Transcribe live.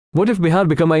What if Bihar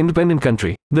become an independent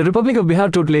country? The Republic of Bihar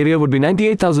total area would be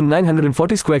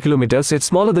 98,940 square kilometers. It's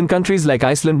smaller than countries like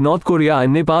Iceland, North Korea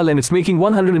and Nepal, and it's making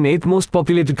 108th most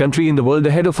populated country in the world,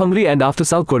 ahead of Hungary and after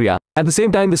South Korea. At the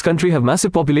same time, this country have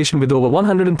massive population with over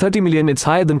 130 million. It's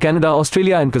higher than Canada,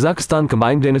 Australia and Kazakhstan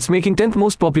combined, and it's making 10th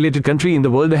most populated country in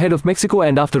the world, ahead of Mexico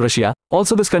and after Russia.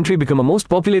 Also, this country become a most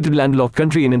populated landlocked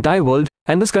country in entire world,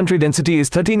 and this country density is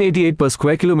 1388 per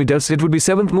square kilometers. It would be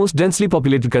 7th most densely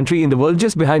populated country in the world,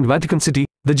 just behind Vatican City.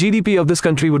 The GDP of this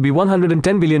country would be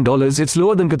 $110 billion. It's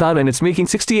lower than Qatar, and it's making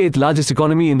 68th largest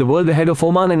economy in the world, ahead of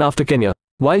Oman and after Kenya.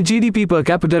 While GDP per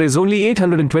capita is only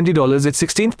 $820, it's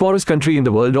 16th poorest country in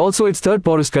the world. Also, it's 3rd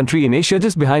poorest country in Asia,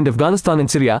 just behind Afghanistan and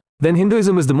Syria. Then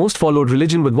Hinduism is the most followed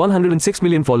religion with 106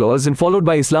 million followers, and followed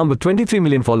by Islam with 23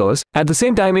 million followers. At the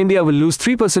same time, India will lose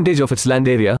 3% of its land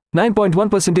area,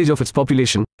 9.1% of its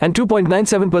population, and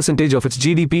 2.97% of its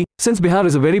GDP. Since Bihar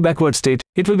is a very backward state,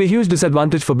 it will be a huge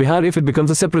disadvantage for Bihar if it becomes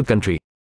a separate country.